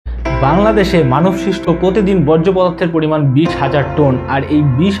বাংলাদেশে মানবসৃষ্ট প্রতিদিন বর্জ্য পদার্থের পরিমাণ 20,000 টন। আর এই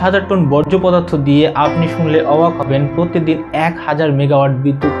 20,000 টন বর্জ্য পদার্থ দিয়ে আপনি শুনলে অবাক হবেন, প্রতিদিন 1000 মেগাওয়াট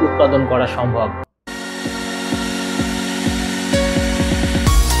বিদ্যুৎ উৎপাদন করা সম্ভব।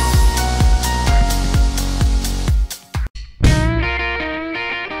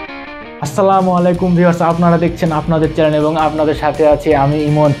 আসসালামু আলাইকুম ভিউয়ার্স, আপনারা দেখছেন আপনাদের চ্যানেল এবং আপনাদের সাথে আছি আমি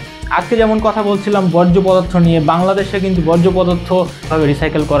ইমন। আজকে যেমন কথা বলছিলাম বর্জ্য পদার্থ নিয়ে, বাংলাদেশে কিন্তু বর্জ্য পদার্থভাবে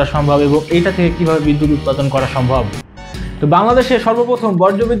রিসাইকেল করা সম্ভব এবং এইটা থেকে কীভাবে বিদ্যুৎ উৎপাদন করা সম্ভব। তো বাংলাদেশে সর্বপ্রথম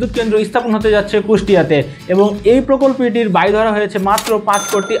বর্জ্য বিদ্যুৎ কেন্দ্র স্থাপন হতে যাচ্ছে কুষ্টিয়াতে এবং এই প্রকল্পটির ব্যয় ধরা হয়েছে মাত্র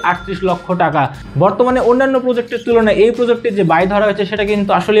 5,38,00,000 টাকা। বর্তমানে অন্যান্য প্রজেক্টের তুলনায় এই প্রজেক্টের যে ব্যয় ধরা হয়েছে সেটা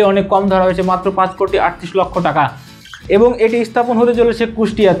কিন্তু আসলে অনেক কম ধরা হয়েছে, মাত্র 5,38,00,000 টাকা। এবং এটি স্থাপন হতে চলেছে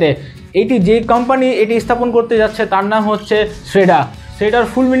কুষ্টিয়াতে। এটি যে কোম্পানি এটি স্থাপন করতে যাচ্ছে তার নাম হচ্ছে সেডা। সেটার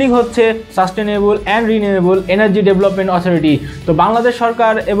ফুল মিনিং হচ্ছে sustainable and renewable energy development authority. তো বাংলাদেশ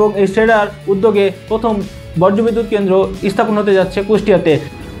সরকার এবং এই সেডার উদ্যোগে প্রথম বর্জ্যবিদ্যুৎ কেন্দ্র স্থাপন হতে যাচ্ছে কুষ্টিয়াতে।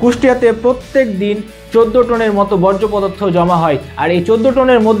 কুষ্টিয়াতে প্রত্যেক দিন 14 টনের মতো বর্জ্য পদার্থ জমা হয়। আর এই 14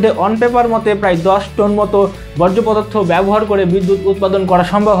 টনের মধ্যে অন পেপার মতে প্রায় 10 টন মতো বর্জ্য পদার্থ ব্যবহার করে বিদ্যুৎ উৎপাদন করা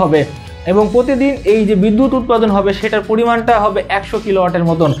সম্ভব হবে। এবং প্রতিদিন এই যে বিদ্যুৎ উৎপাদন হবে সেটার পরিমাণটা হবে 100 কিলোওয়াটের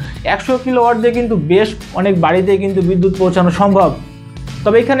মতন। 100 কিলোওয়াট দিয়ে কিন্তু বেশ অনেক বাড়িতে কিন্তু বিদ্যুৎ পৌঁছানো সম্ভব।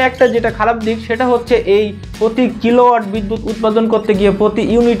 তবে এখানে একটা যেটা খারাপ দিক সেটা হচ্ছে এই প্রতি কিলোওয়াট বিদ্যুৎ উৎপাদন করতে গিয়ে প্রতি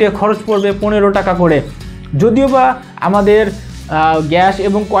ইউনিটে খরচ পড়বে 15 টাকা করে। যদিও বা আমাদের গ্যাস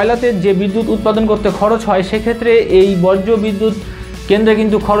এবং কয়লাতে যে বিদ্যুৎ উৎপাদন করতে খরচ হয় সেক্ষেত্রে এই বর্জ্য বিদ্যুৎ কেন্দ্রে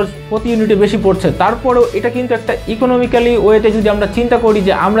কিন্তু খরচ প্রতি ইউনিটে বেশি পড়ছে। তারপরেও এটা কিন্তু একটা ইকোনমিক্যালি ওয়েতে যদি আমরা চিন্তা করি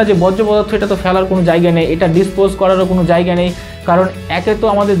যে আমরা যে বর্জ্য পদার্থ এটা তো ফেলার কোনো জায়গা নেই, এটা ডিসপোজ করারও কোনো জায়গা নেই, কারণ একে তো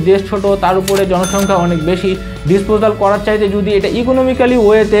আমাদের দেশ ছোট, তার উপরে জনসংখ্যা অনেক বেশি। ডিসপোজাল করার চাইতে যদি এটা ইকোনমিক্যালি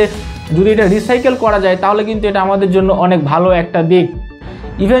ওয়েতে যদি এটা রিসাইকেল করা যায় তাহলে কিন্তু এটা আমাদের জন্য অনেক ভালো একটা দিক।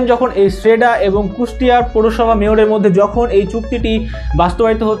 ইভেন যখন এই সেডা এবং কুষ্টিয়ার পৌরসভা মেয়রের মধ্যে যখন এই চুক্তিটি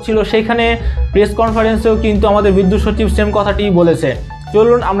বাস্তবায়িত হচ্ছিল সেইখানে প্রেস কনফারেন্সেও কিন্তু আমাদের বিদ্যুৎ সচিব সেম কথাটি বলেছে।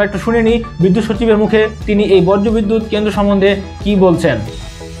 চলুন আমরা একটু শুনে নিই বিদ্যুৎ সচিবের মুখে তিনি এই বর্জ্য বিদ্যুৎ কেন্দ্র সম্বন্ধে কি বলছেন।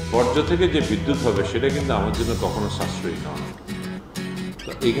 বর্জ্য থেকে যে বিদ্যুৎ হবে সেটা কিন্তু আমার জন্য কখনো সাশ্রয়ী নয়।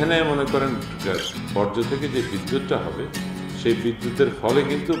 তো এখানে মনে করেন বর্জ্য থেকে যে বিদ্যুৎটা হবে সেই বিদ্যুতের ফলে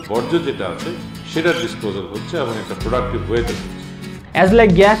কিন্তু বর্জ্য যেটা আছে সেটা ডিসপোজাল হচ্ছে এবং একটা প্রোডাক্টিভ ওয়েতে হচ্ছে। অ্যাজ লাইক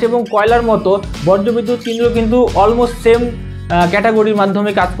গ্যাস এবং কয়লার মতো বর্জ্য বিদ্যুৎ কেন্দ্র কিন্তু অলমোস্ট সেম ক্যাটাগরির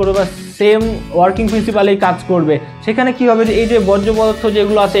মাধ্যমে কাজ করবে বা সেম ওয়ার্কিং প্রিন্সিপালেই কাজ করবে। সেখানে কী হবে যে এই যে বর্জ্য পদার্থ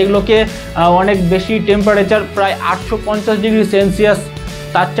যেগুলো আছে এগুলোকে অনেক বেশি টেম্পারেচার প্রায় 850 ডিগ্রি সেলসিয়াস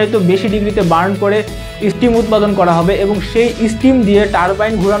তার চাইতে বেশি ডিগ্রিতে বার্ন করে স্টিম উৎপাদন করা হবে এবং সেই স্টিম দিয়ে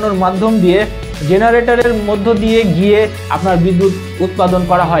টারবাইন ঘোরানোর মাধ্যম দিয়ে জেনারেটরের মধ্য দিয়ে গিয়ে আপনার বিদ্যুৎ উৎপাদন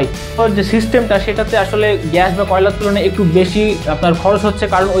করা হয়। তো যে সিস্টেমটা সেটাতে আসলে গ্যাস বা কয়লার তুলনায় একটু বেশি আপনার খরচ হচ্ছে,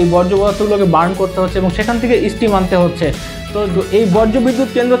 কারণ ওই বর্জ্য পদার্থগুলোকে বার্ন করতে হচ্ছে এবং সেখান থেকে স্টিম আনতে হচ্ছে। তো এই বর্জ্য বিদ্যুৎ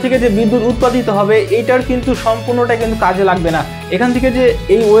কেন্দ্র থেকে যে বিদ্যুৎ উৎপাদিত হবে এইটার কিন্তু সম্পূর্ণটা কিন্তু কাজে লাগবে না। এখান থেকে যে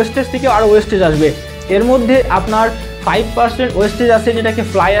এই ওয়েস্টেজ থেকে আরও ওয়েস্টেজ আসবে, এর মধ্যে আপনার 5% ওয়েস্টেজ আছে যেটাকে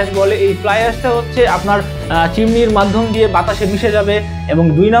ফ্লাই অ্যাশ বলে। এই ফ্লাই অ্যাশটা হচ্ছে আপনার চিমনির মাধ্যম দিয়ে বাতাসে মিশে যাবে এবং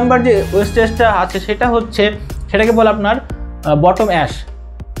 2 নম্বর যে ওয়েস্টেজটা আছে সেটাকে বলে আপনার বটম অ্যাশ।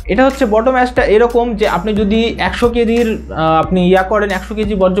 এটা হচ্ছে বটম অ্যাশটা এরকম যে আপনি যদি 100 কেজির আপনি করেন 100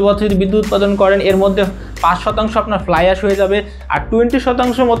 কেজি বর্জ্য পদার্থ যদি বিদ্যুৎ উৎপাদন করেন এর মধ্যে 5% আপনার ফ্লাই অ্যাশ হয়ে যাবে আর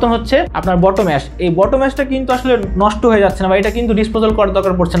 20% মতন হচ্ছে আপনার বটম অ্যাশ। এই বটম অ্যাশটা কিন্তু আসলে নষ্ট হয়ে যাচ্ছে না বা এটা কিন্তু ডিসপোজাল করার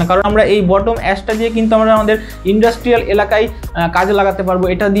দরকার পড়ছে না, কারণ আমরা এই বটম অ্যাশটা দিয়ে কিন্তু আমরা আমাদের ইন্ডাস্ট্রিয়াল এলাকায় কাজে লাগাতে পারবো।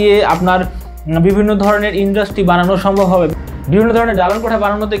 এটা দিয়ে আপনার বিভিন্ন ধরনের ইন্ডাস্ট্রি বানানো সম্ভব হবে, বিভিন্ন ধরনের জ্বালান কোঠা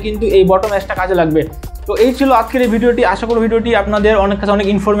বানানোতে কিন্তু এই বটম অ্যাশটা কাজে লাগবে। তো এই ছিল আজকের এই ভিডিওটি। আশা করি ভিডিওটি আপনাদের অনেক কাছে অনেক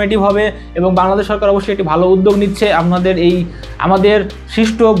ইনফরমেটিভ হবে এবং বাংলাদেশ সরকার অবশ্যই একটি ভালো উদ্যোগ নিচ্ছে আপনাদের এই আমাদের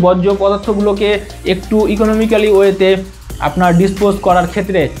সৃষ্ট বর্জ্য পদার্থগুলোকে একটু ইকোনমিক্যালি ওয়েতে আপনার ডিসপোজ করার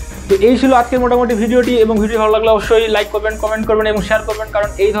ক্ষেত্রে। তো এই ছিল আজকের মোটামুটি ভিডিওটি এবং ভিডিও ভালো লাগলে অবশ্যই লাইক করবেন, কমেন্ট করবেন এবং শেয়ার করবেন, কারণ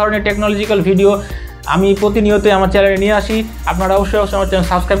এই ধরনের টেকনোলজিক্যাল ভিডিও আমি প্রতিনিয়তই আমার চ্যানেলে নিয়ে আসি। আপনারা অবশ্যই আমার চ্যানেল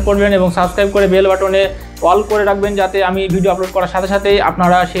সাবস্ক্রাইব করবেন এবং সাবস্ক্রাইব করে বেল বাটনে অল করে রাখবেন যাতে আমি ভিডিও আপলোড করার সাথে সাথেই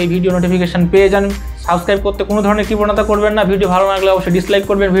আপনারা সেই ভিডিও নোটিফিকেশান পেয়ে যান। সাবস্ক্রাইব করতে কোনো ধরনের কৃপণতা করবেন না। ভিডিও ভালো লাগলে অবশ্যই ডিসলাইক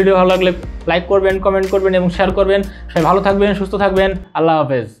করবেন, ভিডিও ভালো লাগলে লাইক করবেন, কমেন্ট করবেন এবং শেয়ার করবেন। সবাই ভালো থাকবেন, সুস্থ থাকবেন। আল্লাহ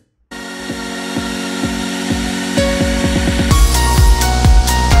হাফেজ।